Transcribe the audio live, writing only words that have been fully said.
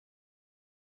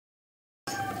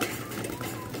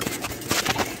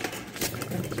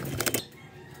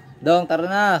Dong, tara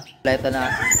na. Ito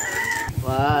na.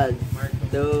 1,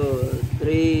 2,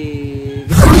 3.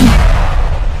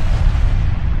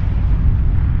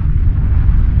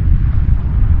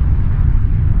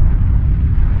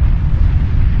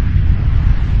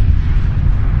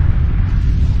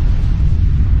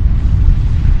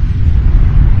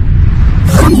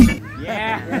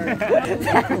 Yeah!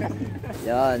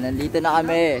 Yan, nandito na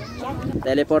kami.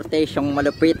 Teleportation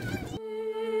malupit.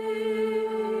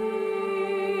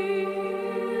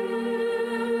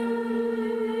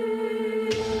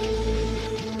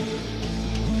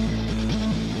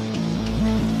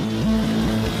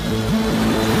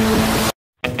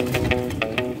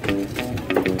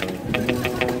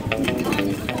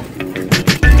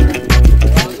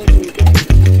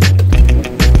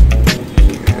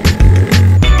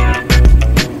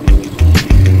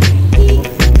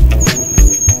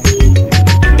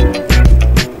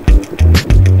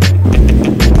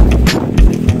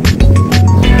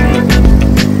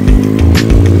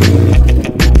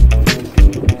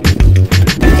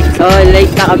 So late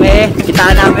na kami,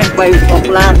 kita namin 5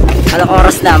 o'clock. Anong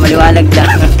oras na? Maliwanag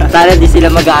na. Sana di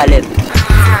sila magalit.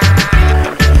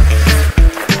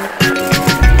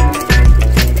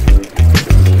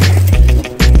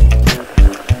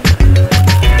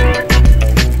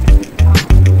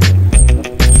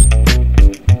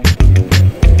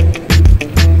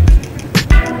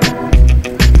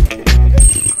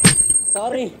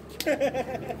 Sorry.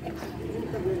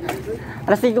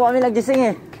 Alas 5 kami naggising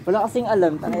eh. Wala kasing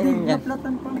alam, tanayin niya.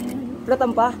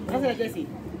 Platan pa? Okay, Jesse.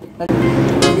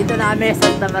 Dito na kami,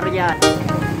 Santa Maria.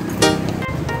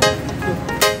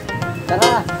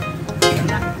 Tara!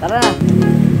 Tara na!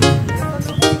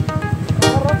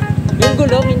 Yung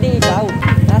gulong, hindi ikaw.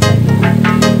 Nasaan?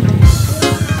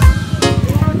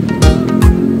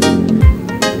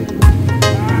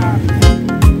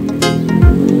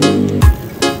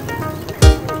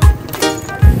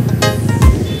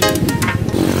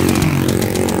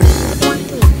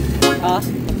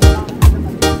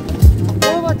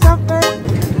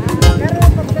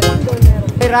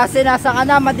 Rase, nasa ka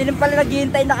na? Madilim pala,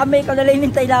 naghihintay na kami. Ikaw nalang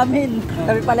hinintay namin.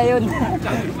 Kami pala yun.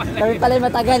 Kami pala yung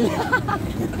matagal.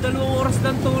 2 oras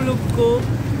ng tulog ko.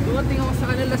 Dumating ako sa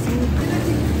kanila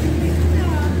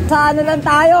sa ano lang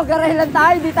tayo? Garay lang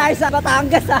tayo. Hindi tayo sa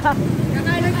Batangas ha.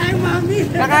 Kakain lang tayo, Mami.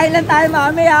 Kakain lang tayo,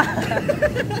 Mami ha.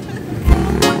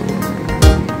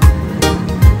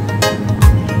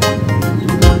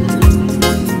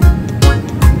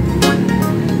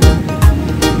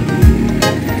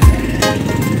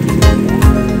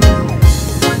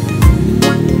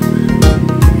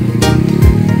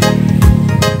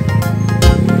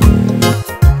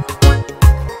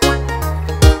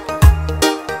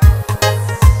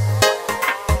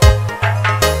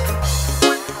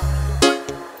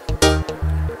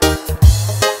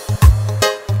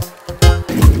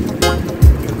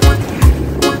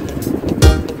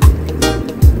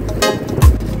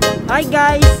 Hi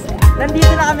guys! Nandito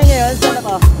na kami ngayon. Saan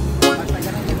ako?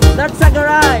 North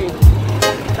Sagaray.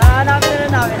 Hanapin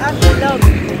na namin. Antilog.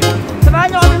 Samahan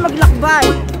nyo kami maglakbay.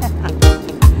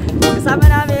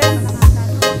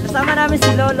 Kasama namin si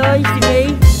Loloy, si May,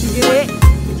 si Gire,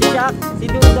 si Jack, si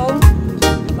Dudong,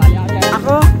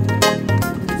 ako,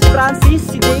 si Francis,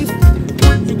 si Dave,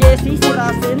 si Jesse, si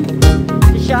Russell,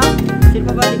 si Shaq, si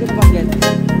Pabali ko na bakit?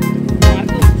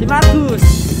 Si Marcus.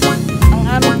 Ang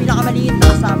aming pinakamaliit na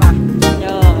kasama.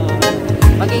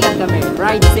 Mag-ingat kami.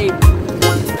 Ride safe.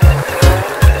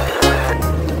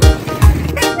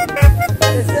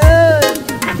 Listen!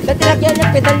 Natilagyan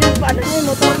niya pedal yung paano niya,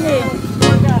 motor niya eh.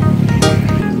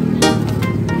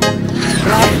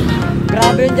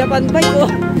 Grabe yung Japan bike oh.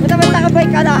 Ba't naman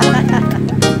nakabike ka na?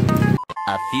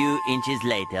 A few inches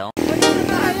later.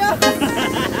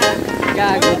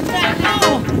 Gago.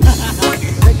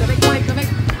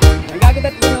 Connect.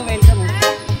 Nagagat ko yung welcome.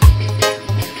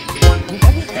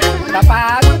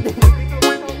 Napagod.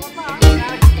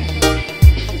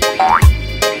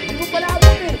 Hindi ko pala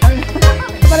abot eh.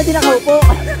 Pala di nakaupo.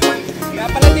 Kaya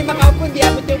pala di makaupo, hindi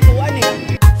abot yung upuan eh.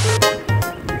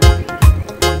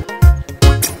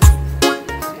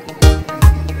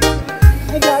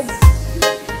 Hey guys.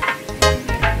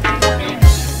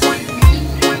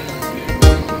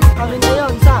 Kami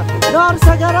ngayon sa North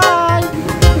Sagaray.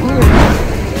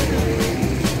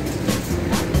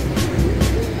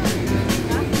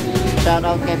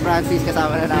 Shoutout kay Francis,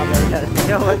 kasama na namin.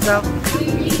 Yo, what's up?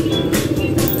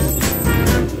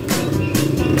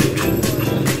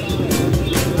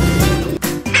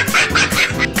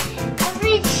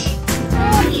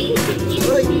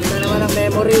 Uy, ito naman ang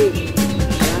memory.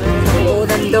 Ano yung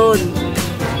nakuunan doon?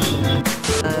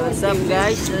 What's up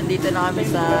guys? nandito na kami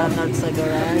sa North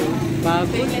Sagaray.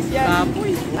 Baboy.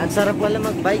 Ang sarap wala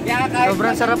mag-bike.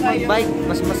 Sobrang sarap mag-bike.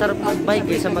 Mas masarap mag-bike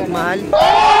kaysa magmahal.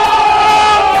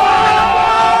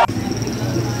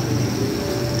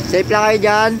 Safe lang kayo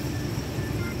dyan.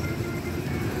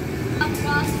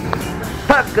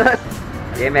 Good.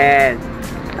 Okay, man.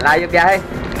 Malayo biyahe.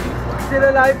 Sila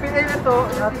lang yung pinay na to.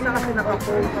 Hindi na kasi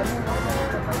nakapoy.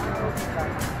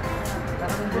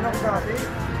 Nakakundin ako dati.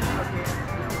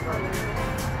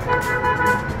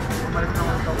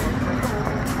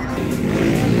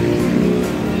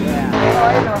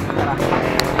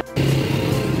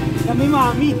 Kami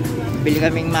mami. Bili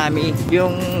kaming mami.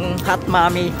 Yung hot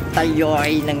mami.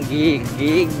 Tayoy ng gig.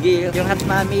 Yung hot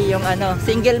mami, yung ano,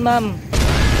 single mom.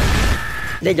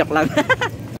 Hindi, joke lang.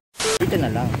 Dito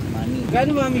na lang, mami.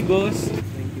 Gano'n mami, boss?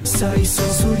 Sa isang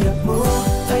sulyap mo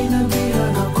ay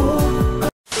nabihan ako.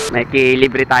 May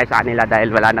kilibre tayo sa kanila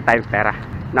dahil wala na tayong pera.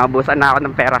 Naubusan na ako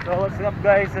ng pera. So what's up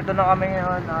guys, ito na kami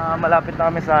ngayon. Malapit na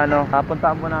kami sa ano.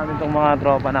 Puntaan po namin itong mga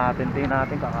tropa natin. Tingnan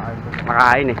natin kakain po.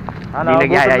 Makain eh. Hindi Naubusan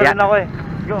nagyayaya. na rin ako eh.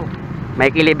 Go!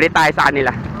 May kilibre tayo sa kanila.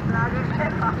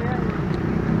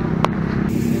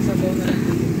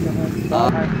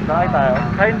 Sakay tayo.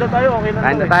 Kain daw tayo, okay lang.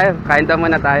 Kain daw tayo. Kain daw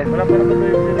muna tayo. Wala pa naman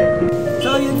tayo diretso. So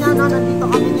yun nga, no, nandito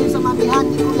kami ngayon sa mamihan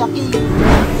ni Kuya King.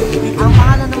 Ang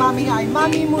pangalan ng mami niya ay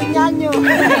Mami Munyanyo.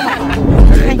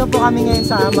 Nandito po kami ngayon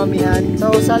sa mamihan.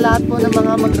 So sa lahat po ng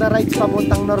mga magra-rides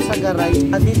papuntang North Sagaray,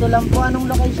 dito lang po. Anong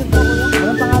location po kuya?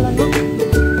 Anong pangalan mo?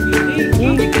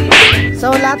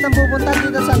 So lahat ng pupunta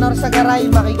dito sa North Sagaray,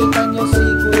 makikita nyo si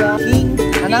Kuya King.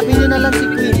 Hanapin nyo na lang si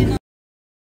Queen.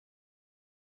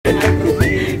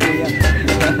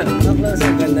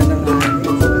 Ang ganda ng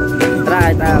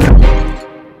try tayo.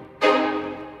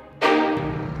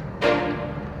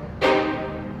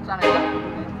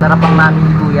 Sarap ang mami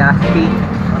ni Kuya King.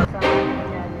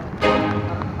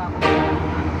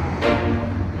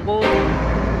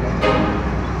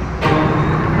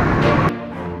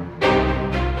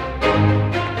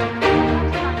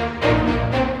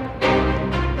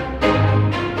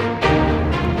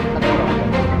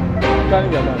 Kaya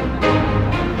naman.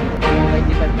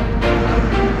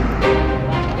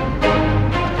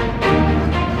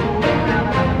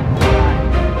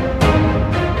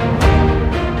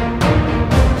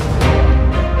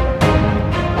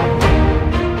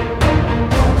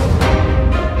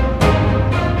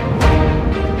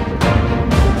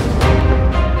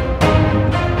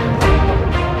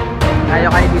 Tayo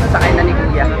kayo dito sa kainan ni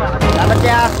Kuya. Salamat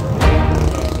siya.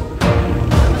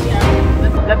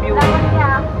 Love you.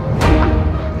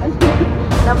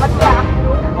 Salamat siya.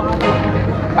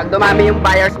 Pag dumami yung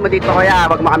buyers mo dito Kuya,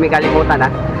 wag mo kami kalimutan ha.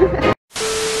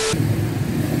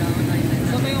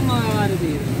 Saan yung mga ano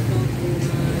dito?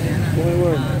 Okay,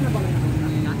 word.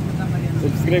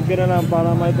 Subscribe ka na lang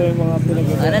para makita yung mga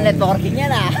pinag-ito. Ano, networking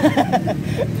yan ah.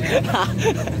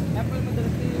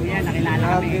 Kuya, nakilala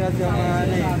Lahat kasi yung mga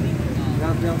ano eh.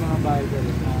 Lahat yung mga bahay ko.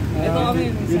 Ito kami.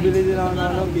 Bibili din ako ng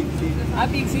ano, Big C.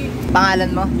 Big C. Pangalan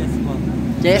mo? Yes po.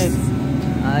 Jess?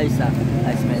 Ayos ah.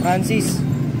 Ayos man. Francis.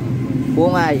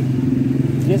 Bungay.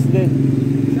 Yes din.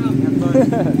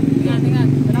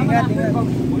 Ingat.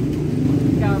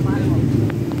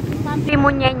 Mami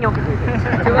Munyanyo.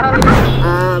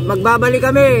 Magbabalik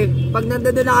kami pag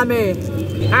nandun na kami.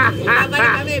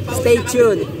 Stay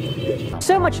tuned.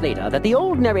 So much later that the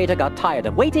old narrator got tired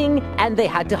of waiting and they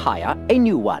had to hire a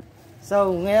new one.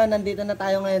 So, ngayon, nandito na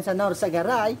tayo ngayon sa North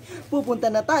Sagaray. Pupunta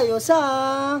na tayo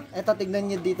sa... Eto, tignan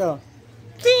nyo dito.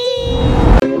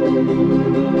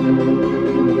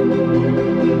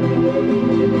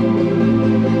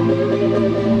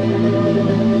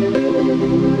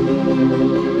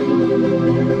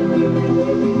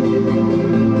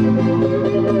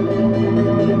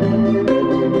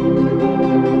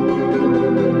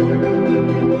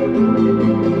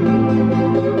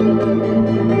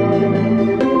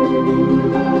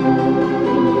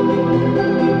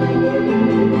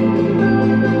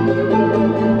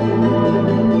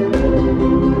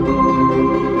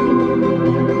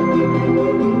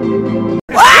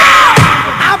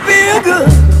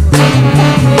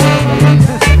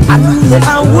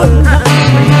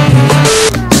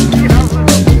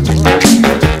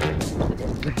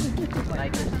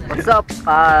 What's up?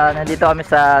 Nandito kami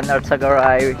sa North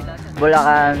Sagaray,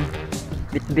 Bulacan,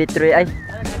 Bitbitri, ay,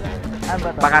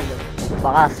 ano ba ito?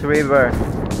 Bakas River,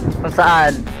 kung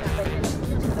saan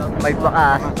may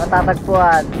bakas,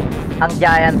 matatagpuan ang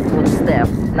giant footstep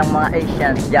ng mga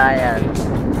Asian giant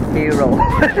hero.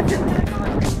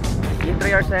 Intro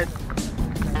yourself.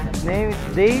 Name is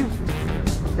Dave.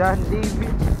 John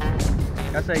David.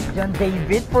 Kasi John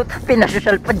David? Puta,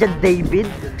 pinasosyal pa John David.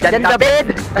 John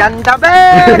David! John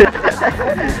David!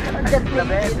 John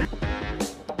David!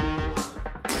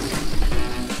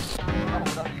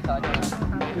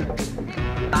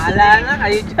 Bahala na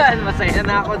kayo dyan, masaya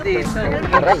na ako dito.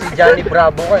 Si Johnny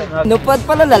Bravo ko eh. Nupad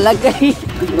pala lalagay.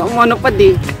 Ako mo nupad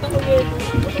eh.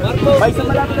 Bye, sa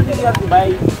malapit na sila.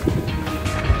 Bye.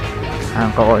 Ang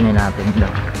kukunin natin ito.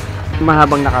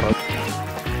 Mahabang nakarot.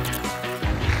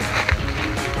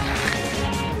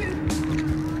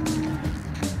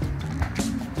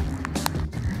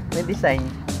 May design.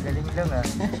 Galing lang ah.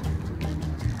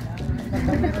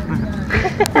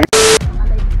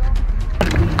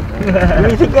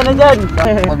 Isig ka na dyan!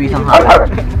 Mabisang hapon.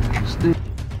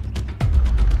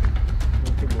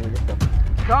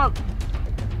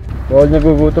 Bawal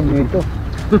nagugutom dito.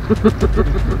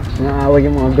 Naaway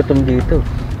yung mga gutom dito.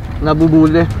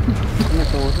 Nabubuli.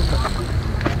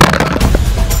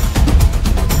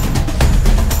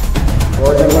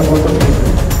 Bawal nagugutom dito.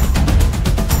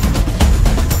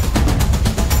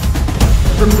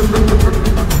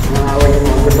 Naaway yung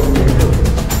mga gutom dito.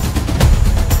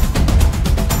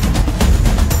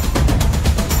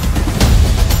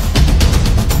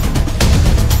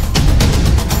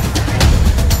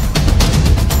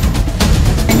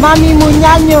 Mami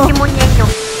Munyanyo! Mami Munyanyo.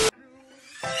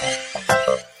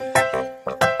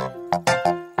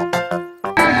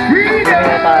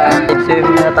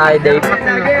 Swimming na tayo, Dave.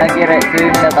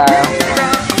 Nag-swimming na tayo.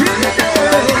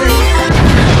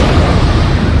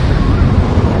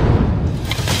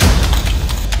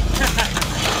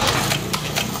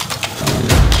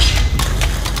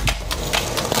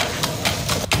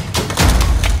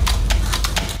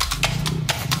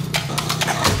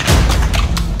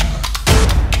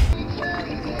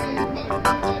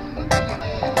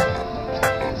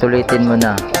 Sulitin mo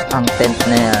na ang tent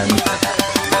na yan.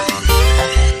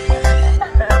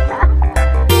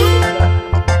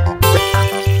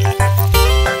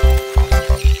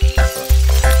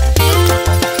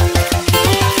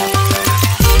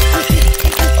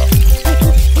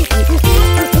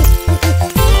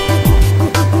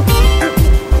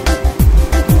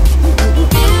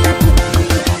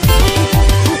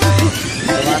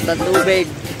 Tumata tubig.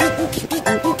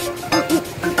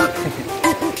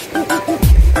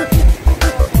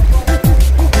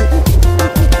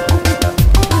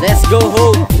 Let's go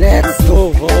home! Let's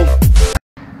go home!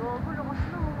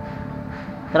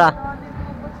 Tara!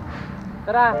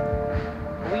 Tara!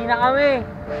 Uwi na kami!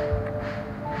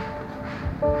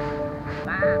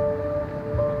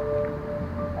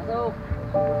 Pasok!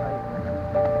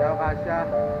 Ciao, Kasha.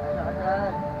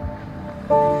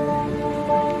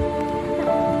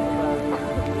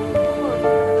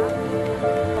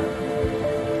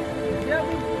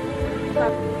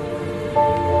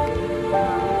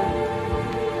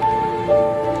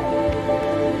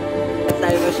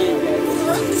 Time machine, guys.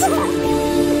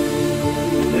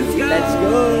 Let's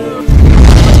go!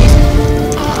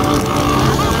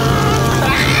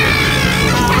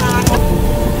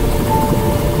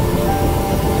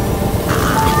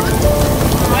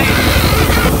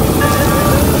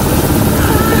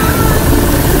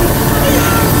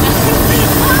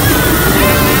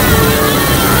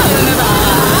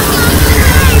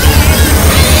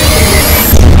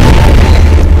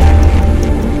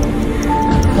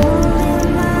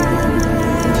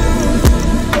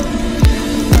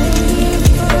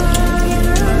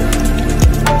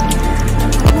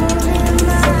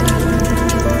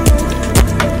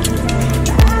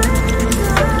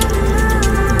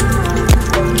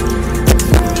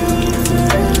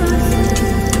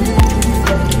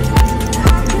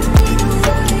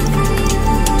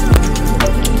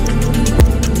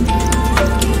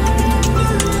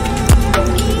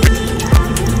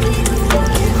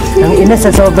 Ang ina, sa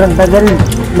sobrang tagal,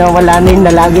 nawala na yung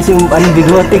nalagis yung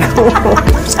bigote ko.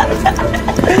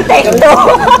 Take two!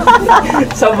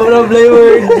 Sobrang blay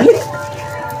word.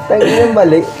 Tayo yung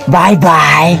balik.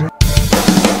 Bye-bye!